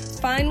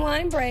 Fine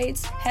Wine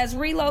Braids has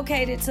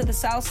relocated to the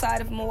south side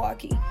of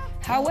Milwaukee.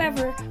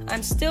 However,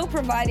 I'm still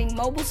providing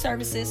mobile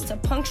services to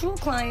punctual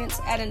clients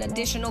at an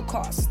additional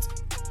cost.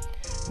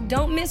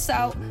 Don't miss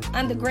out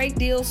on the great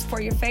deals for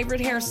your favorite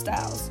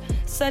hairstyles,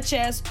 such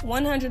as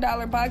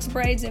 $100 box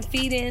braids and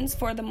feed-ins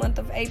for the month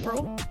of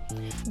April.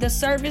 The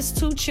service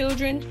 2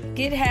 children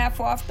get half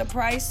off the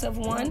price of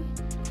one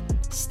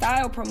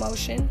style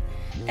promotion,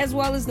 as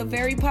well as the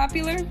very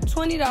popular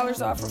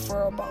 $20 off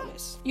referral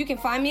bonus. You can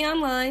find me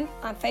online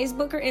on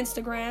Facebook or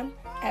Instagram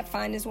at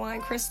Fine as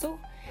Wine Crystal.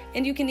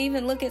 And you can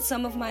even look at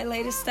some of my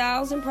latest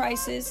styles and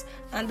prices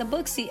on the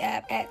Booksy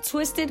app at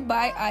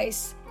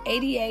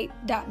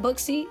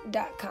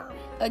twistedbyice88.booksy.com.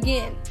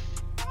 Again,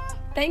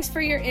 thanks for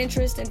your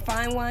interest in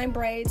Fine Wine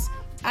Braids.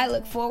 I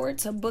look forward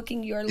to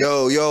booking your...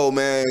 Yo,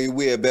 man,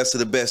 we at Best of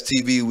the Best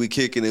TV. We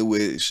kicking it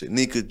with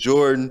Shanicke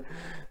Jordan.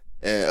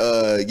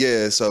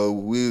 And so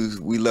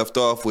we left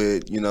off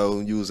with, you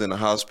was in the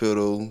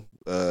hospital,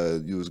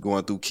 you was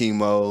going through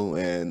chemo,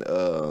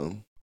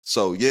 and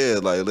so yeah,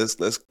 like let's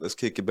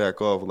kick it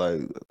back off,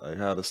 like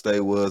how the stay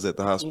was at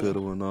the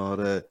hospital and all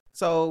that.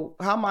 So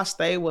how my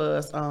stay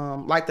was,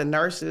 like the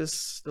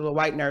nurses, the little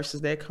white nurses,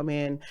 they come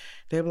in,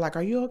 they were like,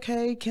 "Are you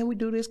okay? Can we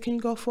do this? Can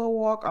you go for a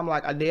walk?" I'm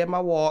like, "I did my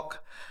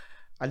walk,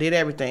 I did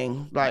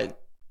everything. Like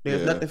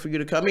there's nothing for you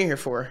to come in here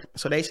for."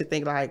 So they should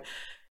think like,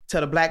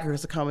 tell the black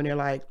girls to come in there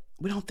like,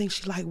 "We don't think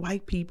she like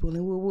white people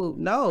and woo.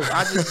 No,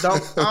 I just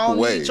don't. I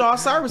don't need y'all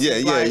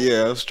services.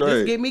 Yeah, straight.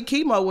 Just give me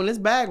chemo when this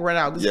bag ran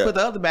out. Just put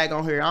the other bag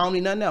on here. I don't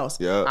need nothing else.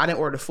 Yeah. I didn't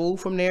order food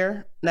from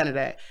there. None of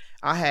that.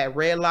 I had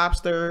Red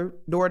Lobster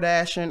door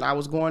dashing. I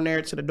was going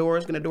there to the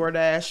doors, getting a door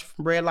dash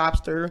from Red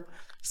Lobster,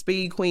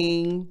 Speed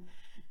Queen,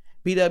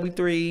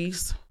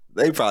 BW3s.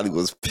 They probably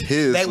was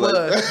pissed. They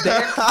was.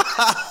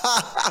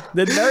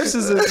 The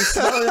nurses in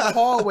the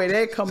hallway,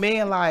 they come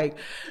in like,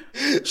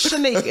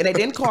 "Shanicke," and they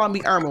didn't call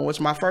me Irma, which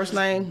is my first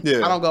name.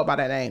 Yeah. I don't go by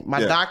that name.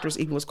 My doctors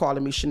even was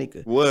calling me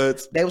Shanicke.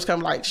 What? They was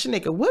coming like,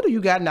 "Shanicke, what do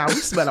you got now? We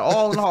smell it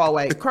all in the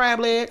hallway.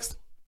 Crab legs."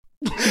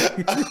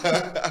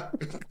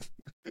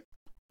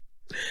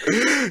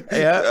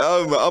 Yeah,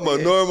 I'm a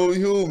normal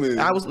human.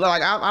 I was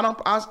like,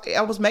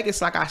 I was making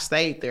it like I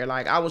stayed there.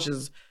 Like I was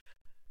just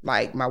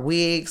like my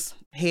wigs,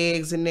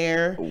 heads in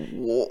there.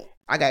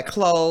 I got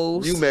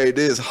clothes. You made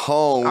this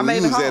home. I made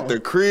you it was home. at the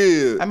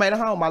crib. I made it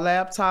home. My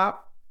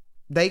laptop,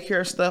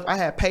 daycare stuff. I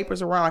had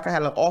papers around. Like I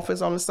had an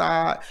office on the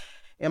side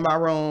in my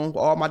room.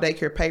 All my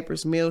daycare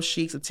papers, meal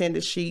sheets,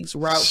 attendance sheets,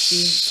 route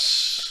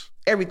sheets,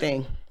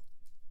 everything.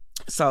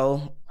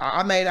 So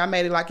I made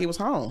it like it was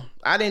home.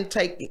 I didn't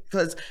take it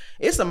because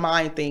it's a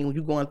mind thing when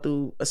you're going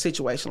through a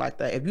situation like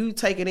that. If you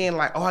take it in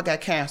like, "Oh, I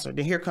got cancer,"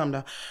 then here come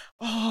the,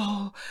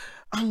 "Oh,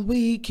 I'm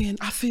weak and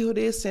I feel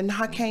this and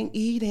I can't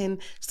eat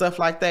and stuff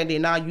like that."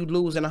 Then now you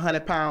losing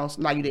 100 pounds.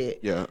 Now you dead.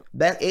 Yeah.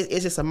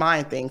 It's just a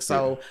mind thing.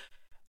 So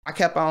I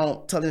kept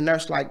on telling the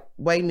nurse like,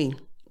 weigh me.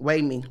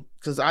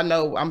 Because I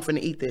know I'm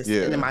finna eat this.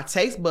 Yeah. And then my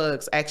taste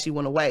bugs actually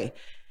went away.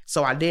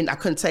 So I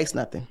couldn't taste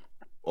nothing.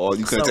 Oh,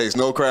 you couldn't taste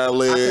no crab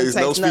legs,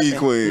 no Speed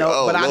Queen. No,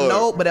 oh, but Lord. I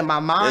know, but in my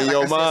mind, in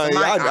your mind,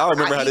 I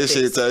remember how this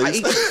shit tastes. I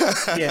eat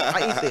this.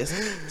 I eat this.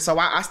 So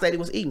I stayed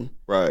was eating.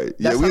 Right.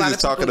 That's we a was lot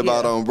just of talking people,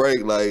 about on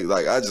break,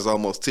 like I just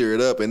almost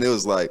teared up, and it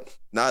was like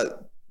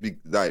not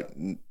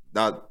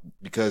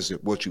because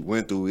of what you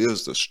went through, it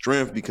was the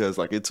strength, because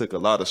like it took a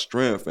lot of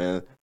strength,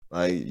 and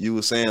like you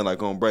were saying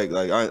like on break,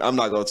 like I'm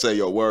not gonna say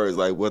your words,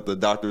 like what the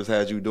doctors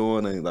had you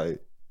doing, and like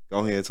go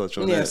ahead and touch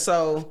on that. Yeah,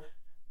 so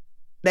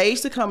they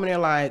used to come in there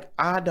like,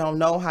 "I don't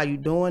know how you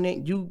doing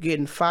it. You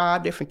getting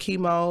 5 different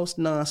chemos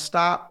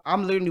nonstop."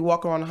 I'm literally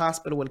walking around the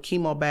hospital with a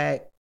chemo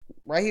bag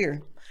right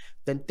here.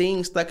 The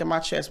thing stuck in my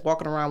chest,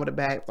 walking around with a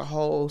bag the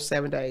whole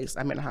 7 days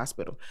I'm in the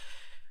hospital.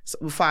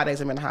 So 5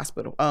 days I'm in the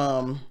hospital.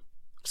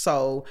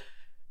 So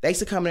they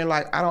used to come in there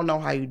like, "I don't know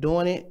how you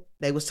doing it."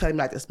 They was telling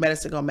me like, "This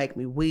medicine gonna make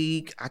me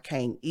weak. I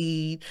can't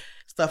eat,"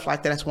 stuff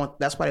like that.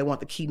 That's why they want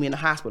to keep me in the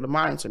hospital to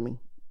monitor me.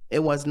 It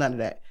was none of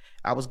that.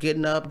 I was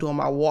getting up, doing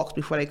my walks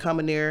before they come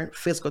in there.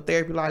 Physical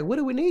therapy, like, "What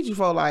do we need you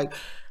for?" Like,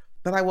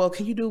 they're like, "Well,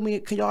 can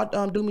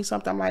y'all do me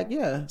something?" I'm like,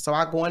 "Yeah." So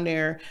I go in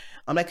there.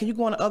 I'm like, "Can you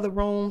go in the other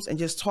rooms and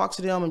just talk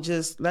to them and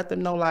just let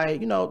them know, like,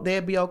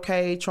 they'll be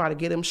okay, try to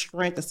get them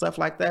strength and stuff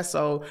like that."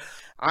 So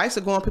I used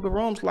to go in people's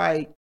rooms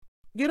like,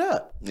 "Get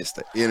up." It's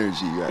the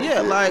energy, right?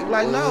 Yeah,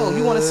 like no,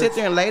 you want to sit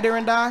there and lay there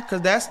and die? Because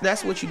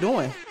that's what you're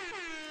doing.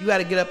 You got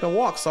to get up and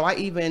walk. So I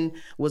even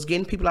was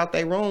getting people out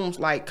their rooms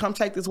like, "Come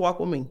take this walk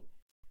with me."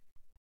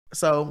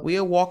 So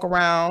we'll walk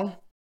around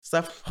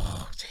stuff.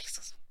 Oh,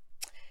 Jesus.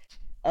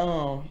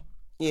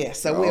 Yeah,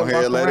 so Go we'll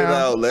ahead, walk let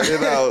around.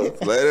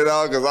 it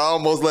out, because I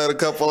almost let a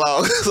couple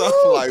out. So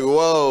I'm like,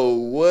 whoa,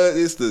 what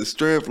is the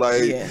strength?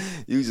 Like,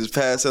 you just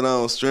passing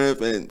on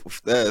strength, and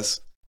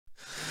that's,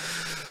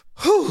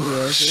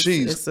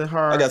 it's a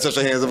hard. I got to touch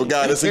the hands of a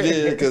goddess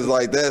again, because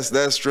like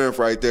that's strength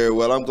right there.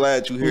 Well, I'm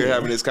glad you're here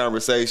having this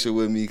conversation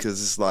with me,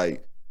 because it's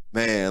like,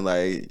 man,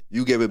 like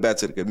you give it back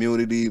to the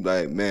community.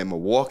 Like, man,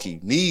 Milwaukee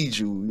needs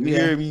you. You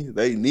hear me?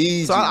 They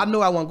need you. So I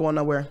knew I wasn't going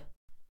nowhere.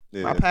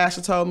 Yeah. My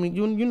pastor told me,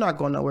 you're not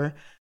going nowhere.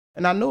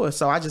 And I knew it.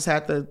 So I just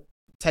had to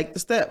take the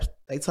steps.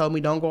 They told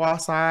me don't go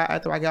outside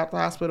after I got out the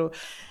hospital.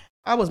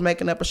 I was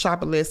making up a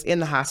shopping list in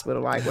the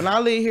hospital. Like, when I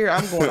leave here,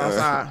 I'm going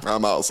outside.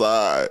 I'm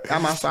outside.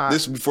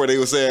 This was before they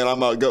were saying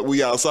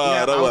we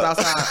outside. Yeah, I was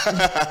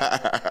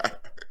outside.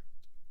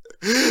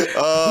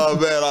 Oh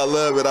man, I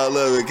love it.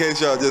 In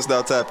case y'all just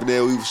now tapping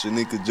in, we with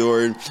Shanicke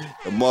Jordan,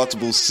 a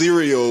multiple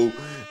serial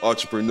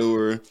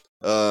entrepreneur.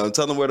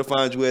 Tell them where to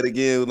find you at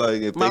again.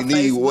 Like if they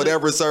need Facebook,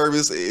 whatever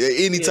service,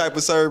 any type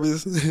of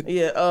service.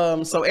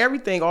 So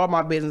everything, all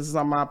my business is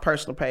on my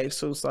personal page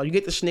too. So you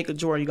get the Shanicke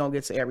Jordan, you're gonna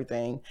get to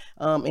everything.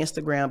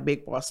 Instagram,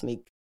 Big Boss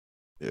Sneak.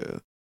 Yeah,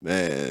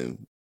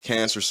 man,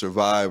 cancer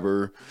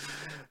survivor.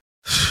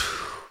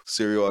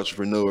 Serial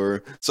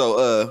entrepreneur. So,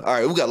 all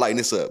right, we got to lighten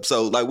this up.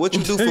 So, like, what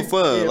you do for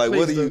fun? Like,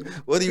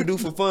 what do you do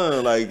for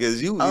fun? Like, cause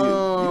you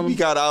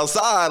got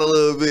outside a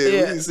little bit.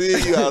 Yeah. We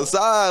see you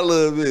outside a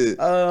little bit.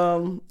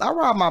 I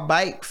ride my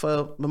bike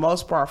for the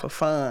most part for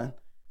fun.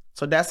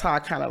 So that's how I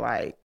kind of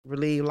like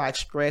relieve like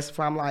stress if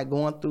I'm like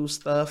going through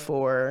stuff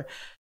or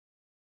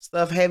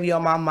stuff heavy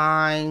on my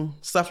mind,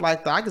 stuff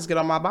like that. I just get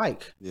on my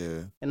bike.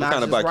 Yeah. And what I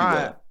kind of just bike ride. you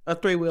got? A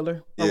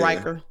 3-wheeler, a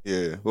Riker.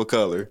 Yeah. What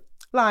color?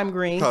 Lime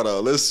green. Hold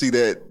on, let's see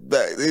that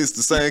back. It's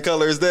the same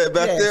color as that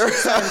back there.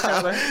 Same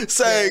color.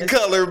 Same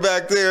color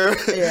back there.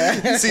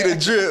 Yeah. You see the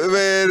drip,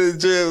 man. The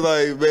drip,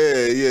 like,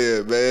 man,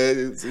 yeah,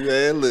 man.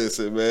 Man,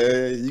 listen,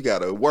 man. You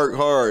gotta work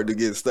hard to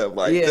get stuff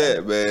like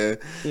that, man.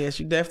 Yes,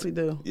 you definitely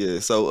do. Yeah.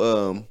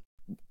 So,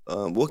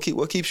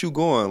 what keeps you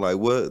going? Like,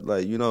 what,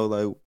 like, you know,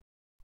 like,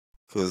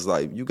 cause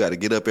like you got to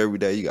get up every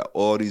day. You got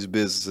all these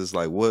businesses.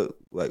 Like,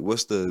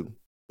 what's the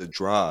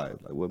drive?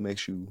 Like, what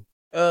makes you?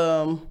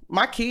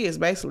 My kids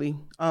basically,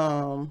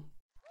 and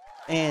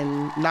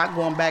not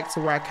going back to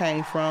where I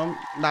came from,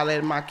 not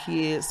letting my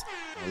kids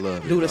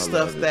do the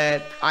stuff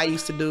that I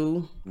used to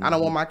do. Mm-hmm. I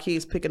don't want my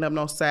kids picking up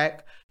no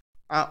sack.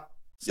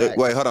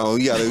 Wait, hold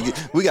on.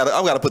 I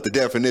gotta put the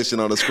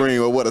definition on the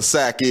screen of what a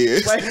sack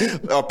is.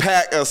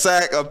 A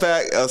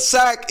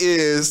sack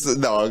is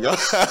no.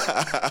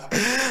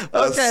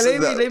 Okay,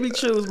 let me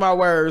choose my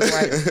words.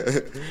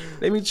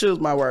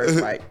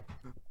 Like,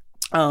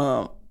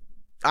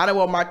 I don't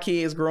want my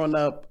kids growing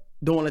up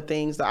doing the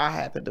things that I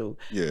had to do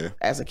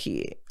as a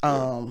kid.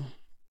 I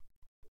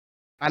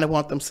didn't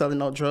want them selling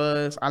no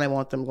drugs. I didn't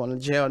want them going to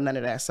jail, none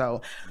of that.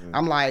 So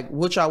I'm like,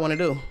 what y'all want to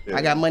do? Yeah.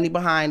 I got money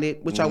behind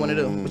it. What y'all want to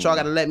do? But y'all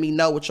got to let me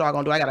know what y'all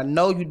going to do. I got to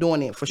know you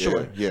doing it for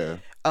sure. Yeah.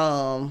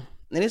 And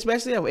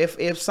especially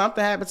if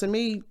something happened to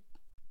me,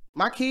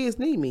 my kids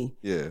need me.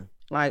 Yeah.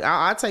 Like,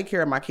 I take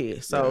care of my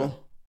kids. So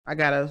I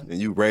gotta. And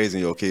you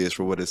raising your kids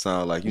for what it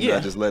sounds like. You're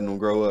not just letting them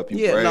grow up.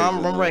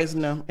 I'm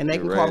raising them, and they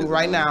can call me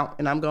right now,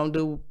 and I'm gonna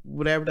do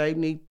whatever they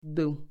need to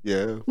do.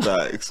 Yeah,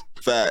 facts.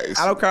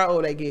 I don't care how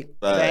old they get.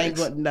 Facts. They ain't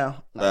going no.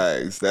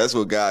 Facts. That's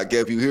what God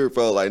gave you here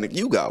for. Like, nigga,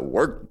 you got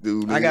work to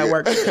do. Nigga. I got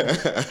work to do.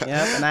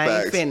 And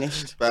I ain't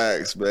finished.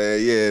 Facts, man.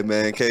 Yeah,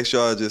 man. In case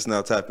y'all just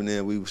now tapping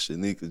in, we with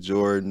Shanicke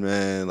Jordan,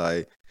 man.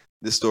 Like,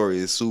 this story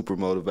is super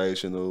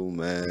motivational,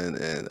 man,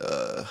 and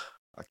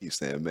I keep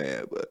saying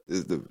man, but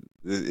it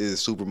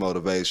is super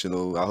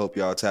motivational. I hope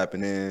y'all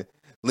tapping in.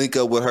 Link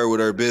up with her with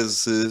her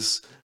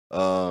businesses.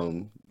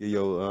 Get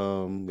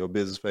your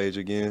business page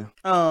again.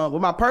 Well,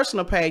 my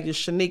personal page is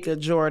Shanicke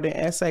Jordan,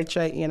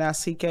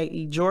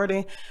 ShaNicke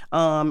Jordan.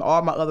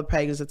 All my other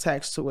pages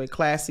attached to it: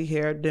 Classy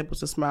Hair,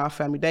 Dimples to Smile,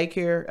 Family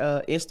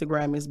Daycare.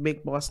 Instagram is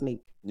Big Boss Sneak.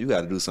 You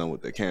got to do something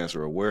with the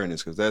cancer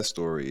awareness, because that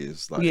story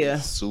is like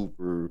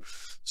super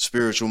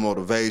spiritual,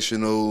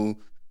 motivational.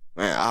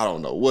 Man, I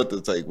don't know what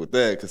to take with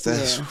that, because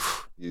that's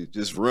you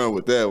just run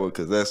with that one,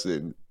 because that's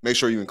it. Make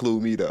sure you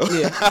include me though.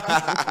 Yeah.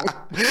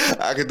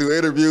 I can do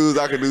interviews.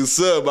 I can do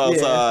sub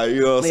outside.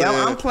 You know what I'm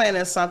saying? I'm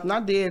planning something. I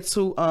did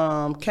two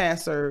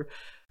cancer.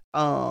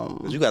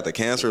 You got the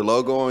cancer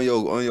logo on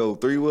your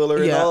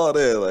 3-wheeler and all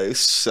that. Like,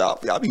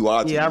 shop. Y'all be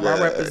watching. Yeah, I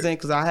represent,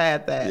 because I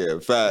had that. Yeah,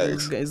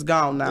 facts. It's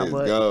gone now. It's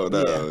gone now.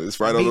 Yeah, it's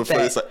right on the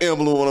front. It's an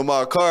emblem on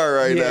my car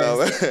right now.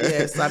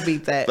 Yes, I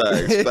beat that.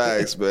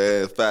 Facts,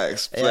 man.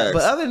 Facts. Yeah,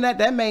 but other than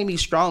that made me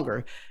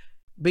stronger.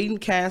 Beating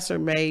cancer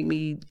made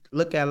me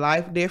look at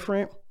life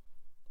different.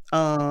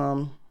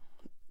 I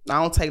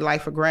don't take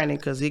life for granted,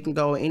 because it can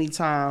go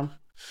anytime,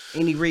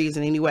 any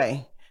reason, any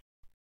way.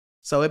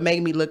 So it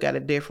made me look at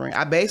it different.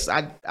 I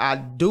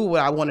do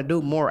what I want to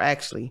do more,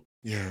 actually.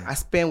 Yeah. I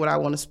spend what I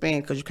want to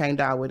spend, because you can't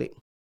die with it.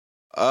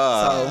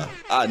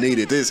 I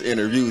needed this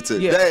interview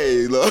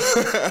today. Look.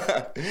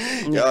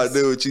 Y'all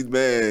do what you,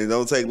 man.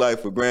 Don't take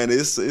life for granted.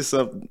 It's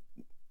something.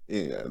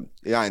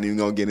 I ain't even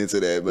gonna get into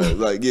that, but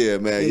like, yeah,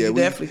 man, you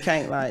definitely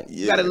can't. Like,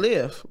 you gotta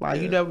live.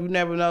 Like, you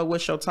never know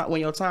what's your time, when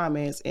your time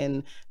is,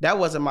 and that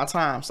wasn't my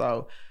time.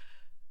 So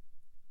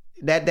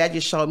that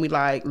just showed me,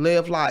 like,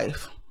 live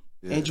life,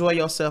 enjoy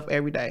yourself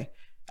every day.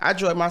 I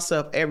enjoy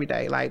myself every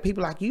day. Like,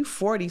 people like, you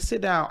 40,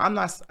 sit down. I'm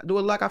not, do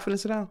it like I finna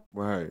sit down.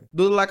 Right.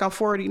 Do it like I'm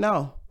 40,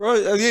 no. Right,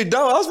 you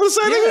don't. I was gonna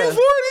say that you're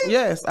 40.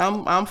 Yes,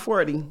 I'm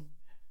 40.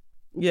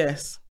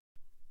 Yes.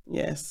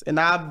 And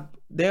I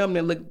damn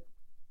near look.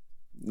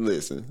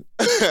 Listen,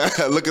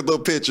 look at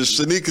those pictures.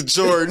 Shanicke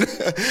Jordan.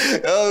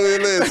 Oh,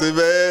 listen,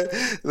 man.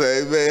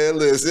 Like, man,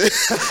 listen.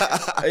 So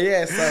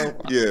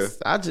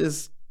I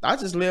just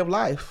live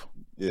life.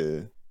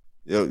 Yeah.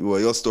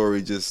 Well, your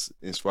story just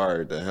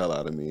inspired the hell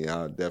out of me.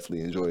 I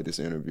definitely enjoyed this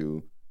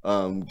interview.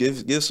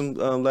 Give some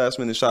last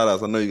minute shout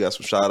outs. I know you got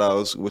some shout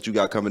outs. What you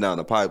got coming down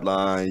the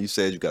pipeline? You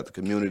said you got the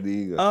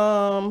community.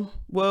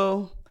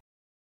 Well,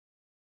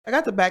 I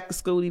got the back to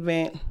school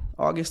event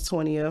August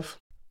 20th.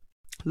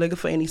 Looking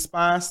for any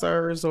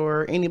sponsors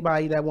or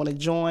anybody that want to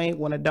join,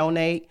 want to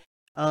donate.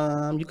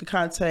 You can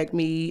contact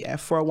me at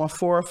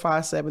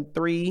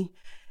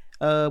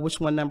 414-573. Which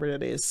one number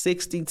that is?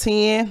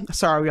 6010.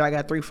 Sorry, I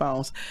got 3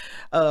 phones.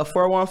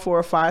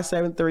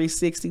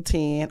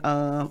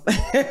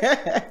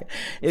 414-573-6010.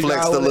 If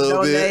Flexed y'all a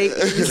little donate,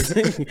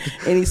 bit.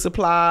 any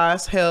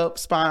supplies, help,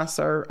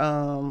 sponsor,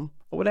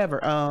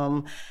 whatever.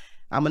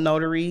 I'm a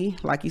notary.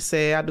 Like you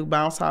said, I do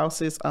bounce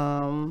houses.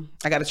 I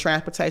got a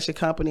transportation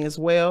company as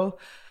well.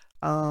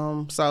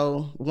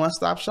 So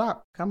one-stop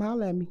shop. Come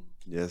holler at me.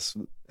 Yes.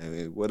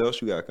 And what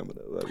else you got coming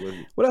up? Like,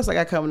 what else I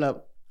got coming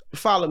up?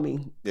 Follow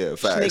me. Yeah,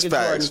 facts.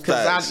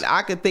 Because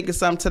I could think of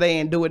something today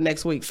and do it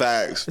next week.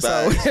 Facts,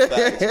 man.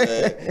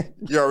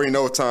 You already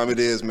know what time it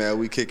is, man.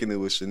 We kicking it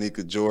with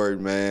Shanicke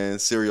Jordan, man.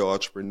 Serial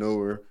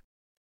entrepreneur,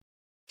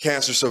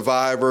 cancer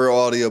survivor,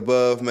 all the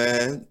above,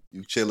 man.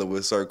 You chilling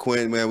with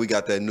SirQuinton, man. We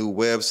got that new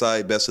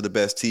website,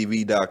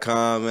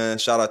 bestofthebesttv.com, man.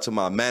 Shout out to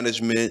my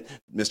management,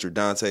 Mr.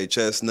 Dante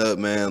Chestnut,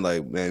 man.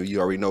 Like, man, you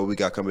already know what we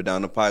got coming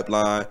down the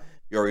pipeline.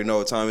 You already know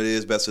what time it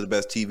is,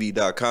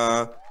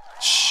 bestofthebesttv.com.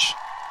 Shh.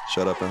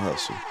 Shut up and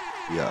hustle.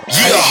 Yeah.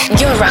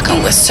 You're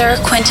rocking with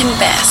SirQuinton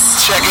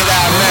Best. Check it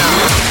out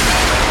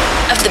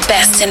now. Of the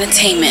best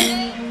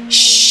entertainment.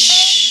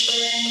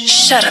 Shh.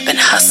 Shut up and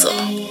hustle.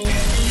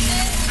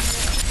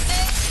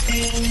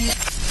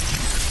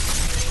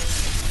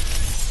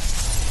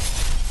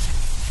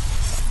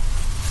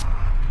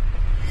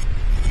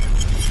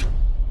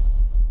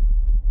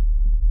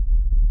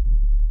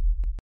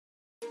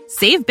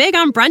 Save big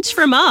on brunch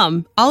for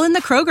mom, all in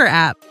the Kroger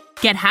app.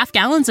 Get half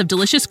gallons of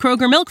delicious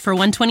Kroger milk for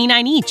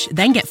 $1.29 each.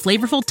 Then get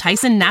flavorful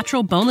Tyson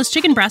natural boneless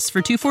chicken breasts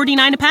for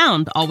 $2.49 a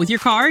pound, all with your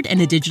card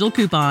and a digital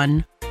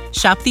coupon.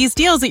 Shop these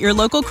deals at your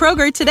local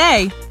Kroger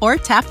today, or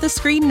tap the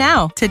screen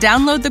now to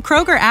download the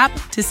Kroger app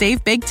to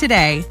save big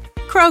today.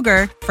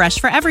 Kroger, fresh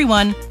for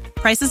everyone.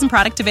 Prices and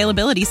product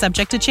availability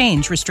subject to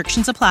change.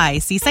 Restrictions apply.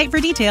 See site for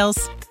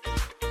details.